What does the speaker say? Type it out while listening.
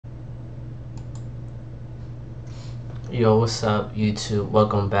Yo, what's up YouTube?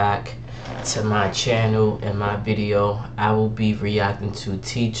 Welcome back to my channel and my video. I will be reacting to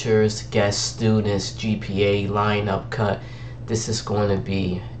teachers, guest students, GPA lineup cut. This is going to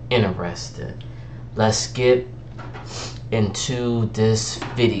be interesting. Let's get into this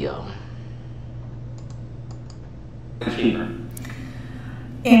video.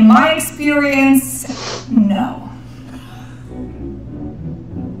 In my experience, no.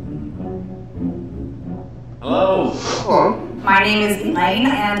 Hello. Hello. My name is Elaine,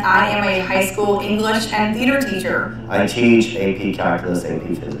 and I am a high school English and theater teacher. I teach AP Calculus, AP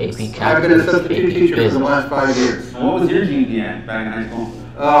Physics. AP Calculus, I've been a substitute AP teacher Physics. for the last 5 years. What was your GPA back in high school?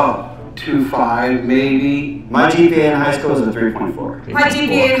 Oh, 2.5 maybe. my GPA in high school was a 3.4. My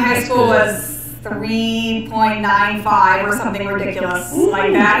GPA in high school was 3.95 or something ridiculous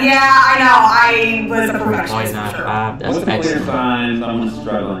like that. Yeah, I know. I was a perfectionist for sure. 3.95, that's What's the clear excellent. sign someone's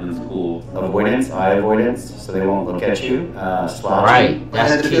struggling in school? Avoidance, eye avoidance, so they won't look at you. Slouching. Right, I had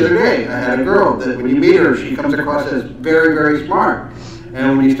that's this the other key. day. I had a girl that when you meet her, she comes across as very, very smart.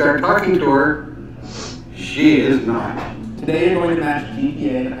 And when you start talking to her, she is not. Today you're going to match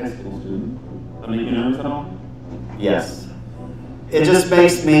GPA in a high school student. Does that make you nervous at all? Yes. It just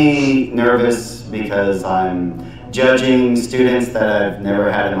makes me nervous because I'm judging students that I've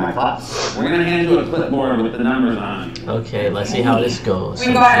never had in my class. We're going to hand you a clipboard with the numbers on it. Okay, let's see how this goes.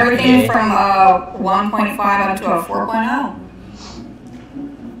 We've got everything from a 1.5 up to a 4.0.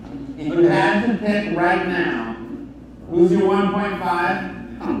 If you had to pick right now, who's your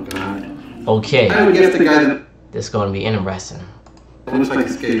 1.5? Oh, God. Okay, I would guess the guy that this is going to be interesting. looks like a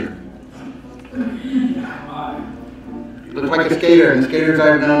skater. Looks like a skater, and the skaters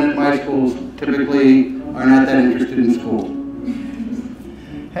I've known at my schools typically are not that interested in school.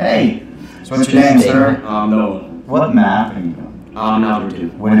 Hey, so what's your name, sir? Noah. What math have you done? Algebra 2.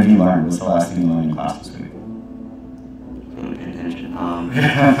 What have you learned? What's the last thing you learned in class this week? Don't pay attention.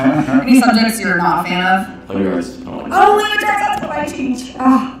 Any subjects you're not a fan of? Language arts. I don't like Oh, language arts, that's what I teach.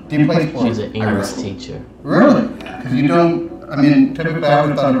 Oh. Do you play sports? She's an English teacher. Really? Because you don't, I mean, typically I would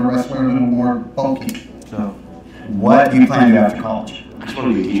have thought of a wrestler a little more bulky. So, what do you plan to do after college? I just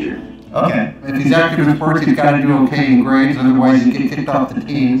want to be a teacher. Okay. If he's active in sports, he's got to do okay in grades, otherwise he'd get kicked off the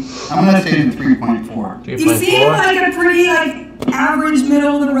team. I'm going to say the 3.4. You seem like a pretty average,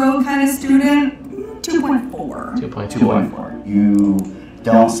 middle of the road kind of student. 2.4. 2.4. 2.4. You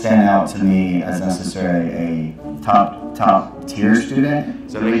don't stand out to me as necessarily a top tier student.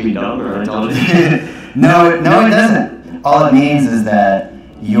 Does that make me dumb or intelligent? No, it doesn't. All it means is that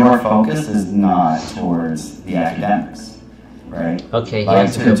your focus is not towards the academics, right? Okay, Like,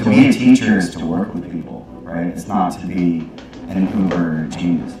 here's a good to be a point. teacher is to work with people, right? It's not to be an uber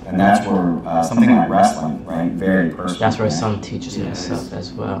genius. And that's where something like wrestling, right? Very personal. That's where some teachers mess up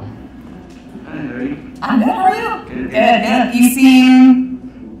as well. I'm good, how are you? Good. You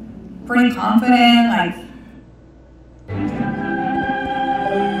seem pretty confident,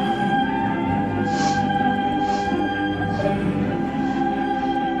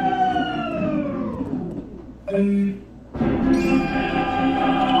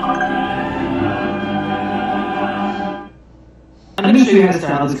 I'm going to show you how to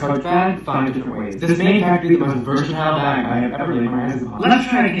style this coach bag 5 different ways. This may in fact be the most versatile bag I have ever laid my hands upon. Let's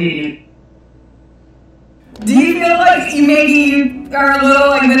try it, Canadian. Do you feel like you maybe are a little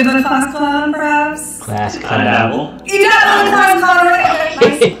like the class clown, perhaps? Class I cut. dabble. You got a class clown, right?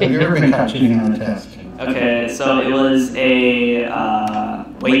 Nice. Have you ever been caught cheating on a test? Okay, so it was a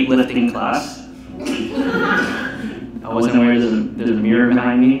weightlifting class. I wasn't aware there's a mirror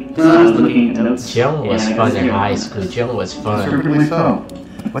behind me, so I was looking at notes. Gym was and I fun got in zero. high school. Gym was fun. Certainly so.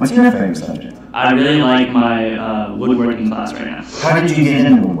 What's your favorite subject? I really like my woodworking class right now. How did you get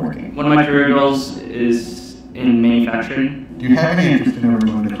into woodworking? One of my career goals is in manufacturing. Do you have any interest in ever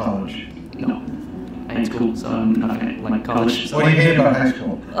going to college? No, I hate school, so I'm not gonna like college. So What do you hate about high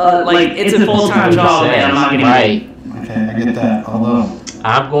school? it's a full-time job, and I'm not getting paid. Right. Okay, I get that. Although,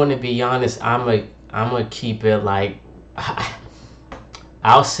 I'm going to be honest. I'm a keep it like.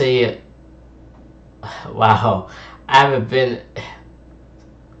 I'll say it. Wow, I haven't been.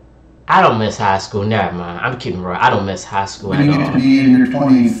 I don't miss high school. Never mind. I'm keeping right. I don't miss high school when at you get to all. be in your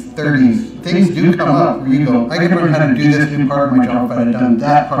 20s, 30s, things do come up where you go, I could learn how to do this new part of my job if I had done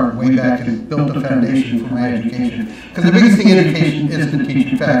that part way back and built a foundation for my education. Because the biggest thing in education isn't to teach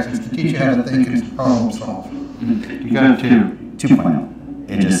you facts, it's to teach you how to think and problem solve. You got it too. 2.0.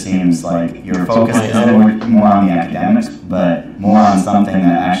 It just seems like your focus is more on the academics, but more on something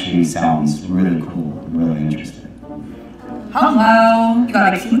that actually sounds really cool, really interesting. Hello, you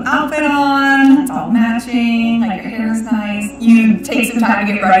got a cute outfit on, it's all matching, like your hair is nice. You take some time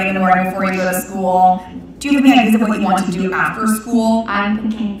to get ready in the morning before you go to school. Do you have any ideas of what you want to do after school? I'm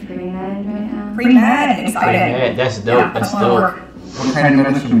thinking pre-med right now. Pre-med, excited. Pre-med, that's dope. Yeah, that's a lot of dope. work. What kind of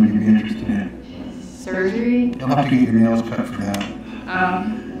medicine would you be interested in? Surgery? You'll have to get your nails cut for that.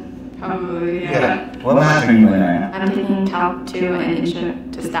 Probably, yeah. What math are you in right now? I'm taking Calc 2 and Intro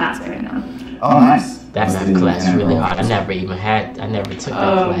to Stats right now. Oh, nice. That math class is really hard. I never took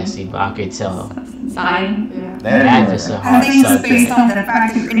that class either. I could tell. Sign? Yeah. Math is a I hard think just based subject. on the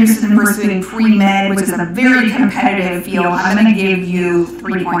fact that you're interested in pursuing pre-med, which is a very competitive field, I'm going to give you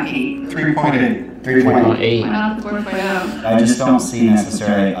 3.8. 3.8. 3.8. Why not the 4.0? I just don't see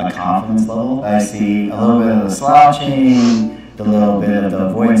necessarily a confidence level. I see a little bit of the slouching, a little bit of the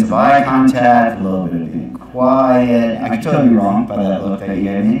avoidance of eye contact, a little bit of being quiet. I could totally be wrong by that look that you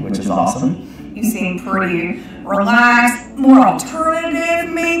gave me, which is awesome. You seem pretty relaxed, more alternative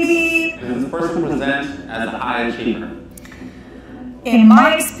maybe. Does this person present as a high achiever? In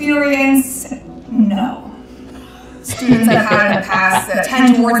my experience, no. Students I've had in the past that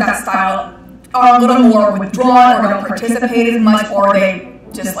tend towards that style are a little more withdrawn or don't participate as much, or they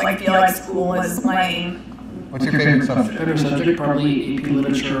just like feel like school is lame. What's your favorite subject? Better subject, probably AP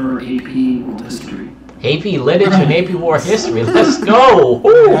Literature or AP World History. AP Literature and AP World History. Let's go.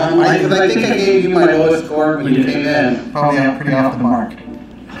 Woo. I think I gave you my lowest score when you came in. Probably pretty off the mark.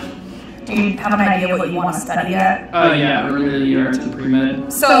 Do you have an idea what you want to study yet? Yeah, early in the year, it's in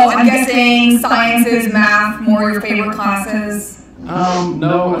pre-med. So I'm guessing sciences, math, more your favorite classes.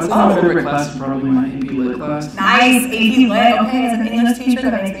 No, I'd say my favorite class is probably my AP Lit class. Nice, AP Lit. Okay, as an English teacher,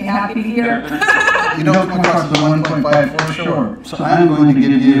 that makes me happy to hear. You don't come across the 1.5 for sure. So I'm going to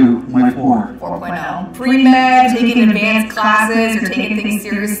give you my 4. 4.0. Pre-med, taking advanced classes, you're taking things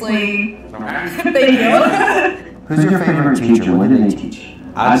seriously. Thank you. Who's your favorite teacher? What did they teach?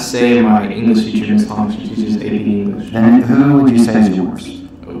 I'd say my English teacher, Miss Thomas, she teaches AP English. Then who would you say is your worst? You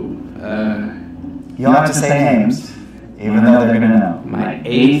don't have to say names, even though they're gonna know. My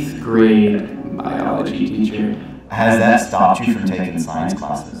 8th grade biology teacher. Has that stopped you from taking science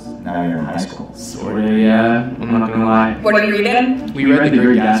classes? Now you're in high school. Sorta, yeah. I'm not gonna lie. What are you reading? We read The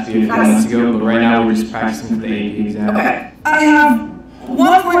Great Gatsby a few months ago, but right now we're just practicing for the AP exam. Okay. I have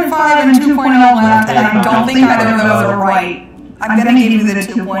 1.5 and 2.0 left, and I don't think either of those are right. I'm gonna give you the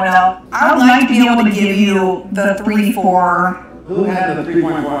 2.0. I would like to be able to give you the 3.4. Who had the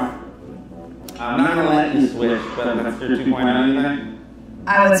 3.1? I'm not going to let you switch, but that's your 2.0, you think?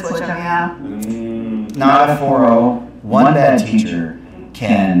 I would switch them, yeah. Not a 4.0. One bad teacher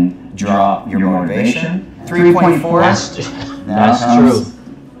can drop your motivation. 3.4. That's true.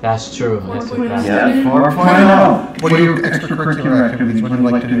 That's true. That's a fact. Yeah, 4.0. What are your extracurricular activities? What do you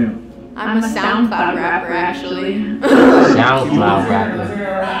like to do? I'm a SoundCloud rapper, actually. SoundCloud rapper.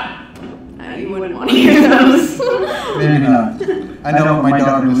 You wouldn't want to hear those. Maybe not. I know what my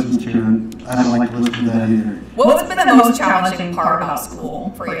daughter listens to, and I don't like to listen to that either. What's been the most challenging part about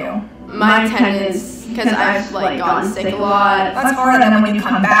school for you? My attendance, because I've like gotten sick a lot. That's hard, and then when you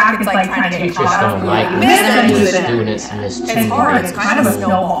come back, it's like trying to get Teachers caught up. don't like You miss them, when you miss them. students miss too It's hard. much It's kind of a school.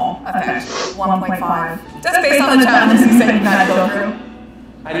 snowball effect. 1.5. Just based on the challenges you said you had to go through.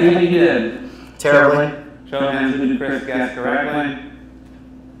 How do you think you did? Terribly. Show of hands, who did Chris guess correctly?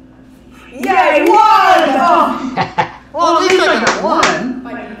 Yay, one! Oh. Well, at least I got one.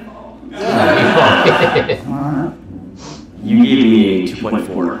 By default. You gave me a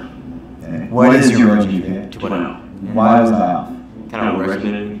 2.4. What is your GPA? 2.0. Why was I off? Kind of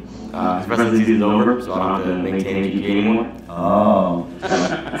recommended. His residency is over, so I don't have to maintain a GPA anymore. Oh.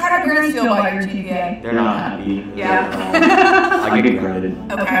 How do parents feel about your GPA? They're not happy. Yeah. I get graded.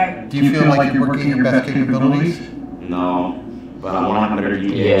 Okay. Do you feel like you're working at your best capabilities? No, but I want to have a better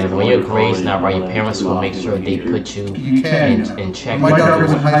GPA. Yeah, when your grades not right, your parents will make sure they put you You can. in check. My daughter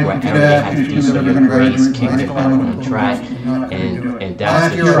was in high school. Wherever they have to do so your grades, keep it on track, and Last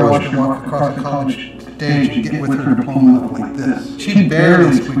that's the year I watched truth. her walk across the college stage and get with her diploma up like this. She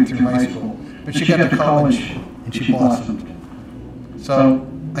barely squeaked through high school, but she got to college and she blossomed. So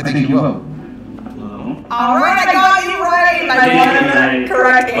I think you will. All right, I got you right. I wanted the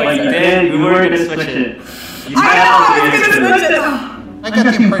correct But you answer. did. We weren't gonna switch it. You I know, I had was to going to answer. switch it. I got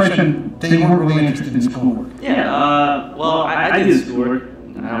the impression that you weren't really interested in schoolwork. Yeah, well, I do schoolwork.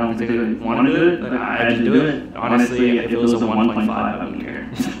 I don't particularly want to do it, but I just do it. Honestly, if it was a 1.5, I wouldn't care.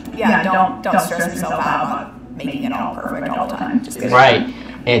 Yeah, don't stress yourself out about making it all perfect all the time. Just get it. Right.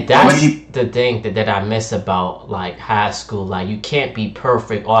 And that's the thing that I miss about like high school. Like you can't be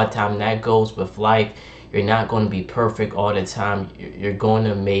perfect all the time. That goes with life. You're not going to be perfect all the time. You're going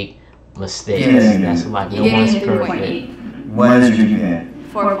to make mistakes. Yeah. That's like You no one's gave me a perfect. 3.8. What is your GPA?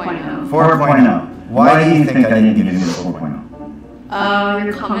 4.0. 4.0. Why do you think I didn't give you a 4.0?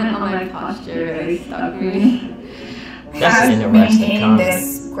 Your comment on my posture really stuck me. That's an Has interesting maintaining comment.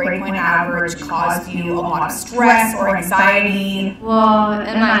 this grade point average caused you a lot of stress or anxiety? Well,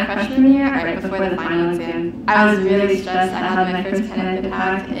 in my freshman year, right before the final exam, I was really stressed. I had my first panic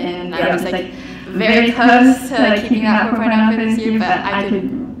attack, and I was like very close to like, keeping that 4.0 for this year, but I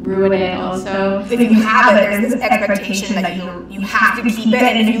could ruin it also. If you have it, there's this expectation that you have to keep it,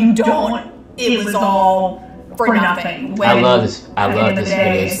 and if you don't, it was all for nothing. When I love this. I at the love end of this the day,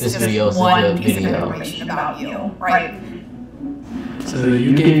 video. it's This just video is a one good piece of video. information about you, right? So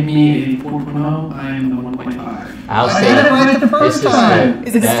you gave me a 4.0, I am the 1.5. I'll I did it right the say first this is time. the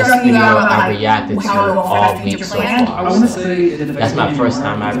Is it best stressing you video out, I like, reacted to how it will all affect week your so plan? far. I want to say it That's my affected me first more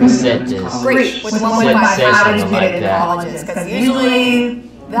time I because ever said of this. college. Great. With Said 1.5, how something did you like get into that. colleges? Because usually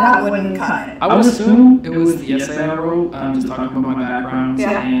that wouldn't cut it. I would assume it was the essay I wrote, just talking about my background,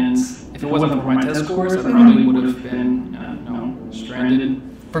 Yeah. and if it wasn't for my test scores, I probably would have been, stranded.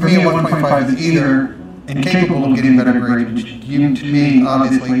 For me, a 1.5 is either incapable of getting better grades, which you, to me,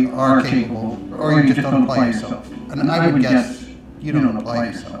 obviously are capable, or you just don't apply yourself. And I would guess you don't apply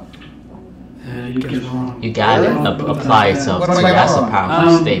yourself. You guys were wrong. You gotta apply yourself What too. am I That's a wrong?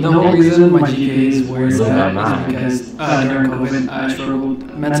 powerful The statement. whole That's- reason my GPA is where it's Blew my at mind. is because during COVID I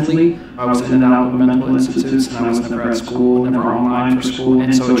struggled mentally. I was in and out of mental institutes, and I was never at school, never online for school,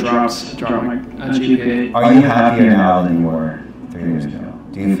 and so it dropped my GPA. Are you happier now than you were 3 years ago?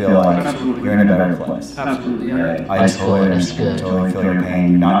 Do you feel like Absolutely. you're in a better place? Absolutely, yeah. Right. I That's totally good, that's understand, good. totally feel your pain.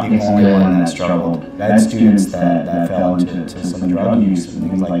 You're not the That's only good. one that struggled. I had students that fell into some drug use and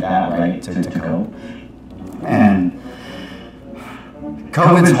things like that, right, to cope. And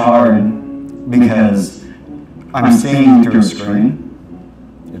COVID's hard because I'm seeing through a screen.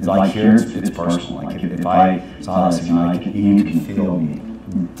 It's like here, it's personal. Like if I saw this, you can feel me.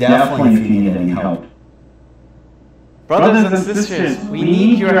 Definitely if you need any help. Brothers and sisters, we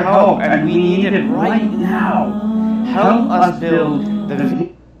need your help, and we need it right now. Help us build the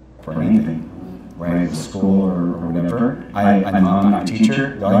For anything, right? School or whatever. I know I'm not a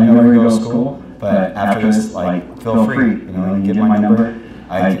teacher. I know where to go to school. But after this, feel free. You can get my number.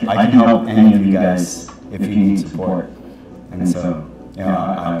 I can help any of you guys if you need support. And so,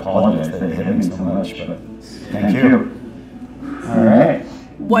 I apologize that it hit me so much, but thank you. All right.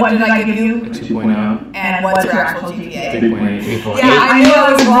 What did I give you? 2.0. And what's your actual GPA? 3.8. 3.8. Yeah, I knew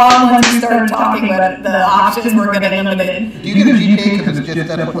I was wrong once we started talking, but the options were getting limited. Do you get a GPA because it's just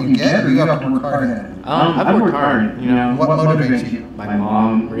that's what you get, or you have to work hard at it? I've worked hard, What motivates you? My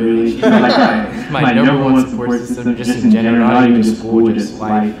mom, really, she's like my number one support system, just in general, not even just school, just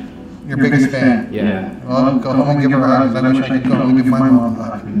life. Your biggest fan? Yeah. Well, go home and give her a hug. I wish I could go home and give my mom a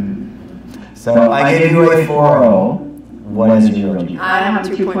hug. So I gave you a 4.0. What is your real GPA? I have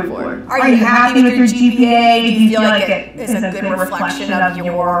 2.4. Are you happy with your GPA? Do you feel like it is a good reflection of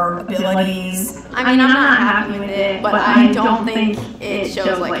your abilities? I mean, I'm not happy with it, but I don't think it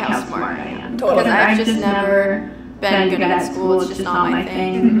shows like how smart I am. Because I've just never been good at school. It's just not my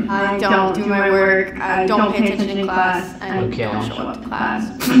thing. I don't do my work. I don't pay attention in class, and Okay. don't show up to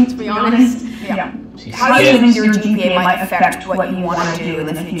class. To be honest. Yeah. She's How do you think scared. your GPA might affect what you want to do in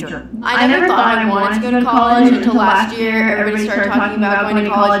the future? I never thought I wanted to go to college until last year. Everybody started talking about going to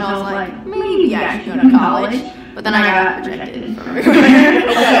college, and I was like, maybe I should go to college. But then I got rejected from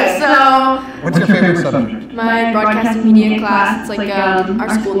everywhere. So What's your favorite subject? my broadcasting media class, it's like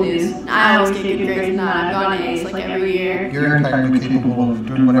our school news. I always get good grades in that. I've gotten A's like every year. You're entirely capable of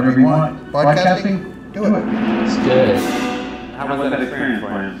doing whatever you want. Broadcasting? Do it. It's good. How was that experience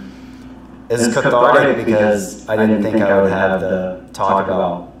for you? It's cathartic because I didn't think I would have to talk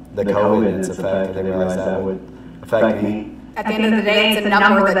about the COVID and its effect. I didn't realize that would affect me. At the end of the day, it's a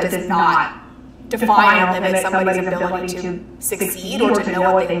number that does not define or limit somebody's ability to succeed or to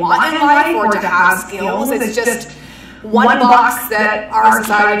know what they want in life or to have skills. It's just one box that our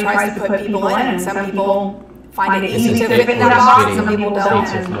society tries to put people in, and some people find it This easy is to it fit in for that this box, some video. people Stay don't.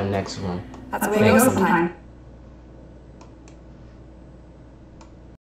 tuned for the And next one. that's the way it goes sometimes.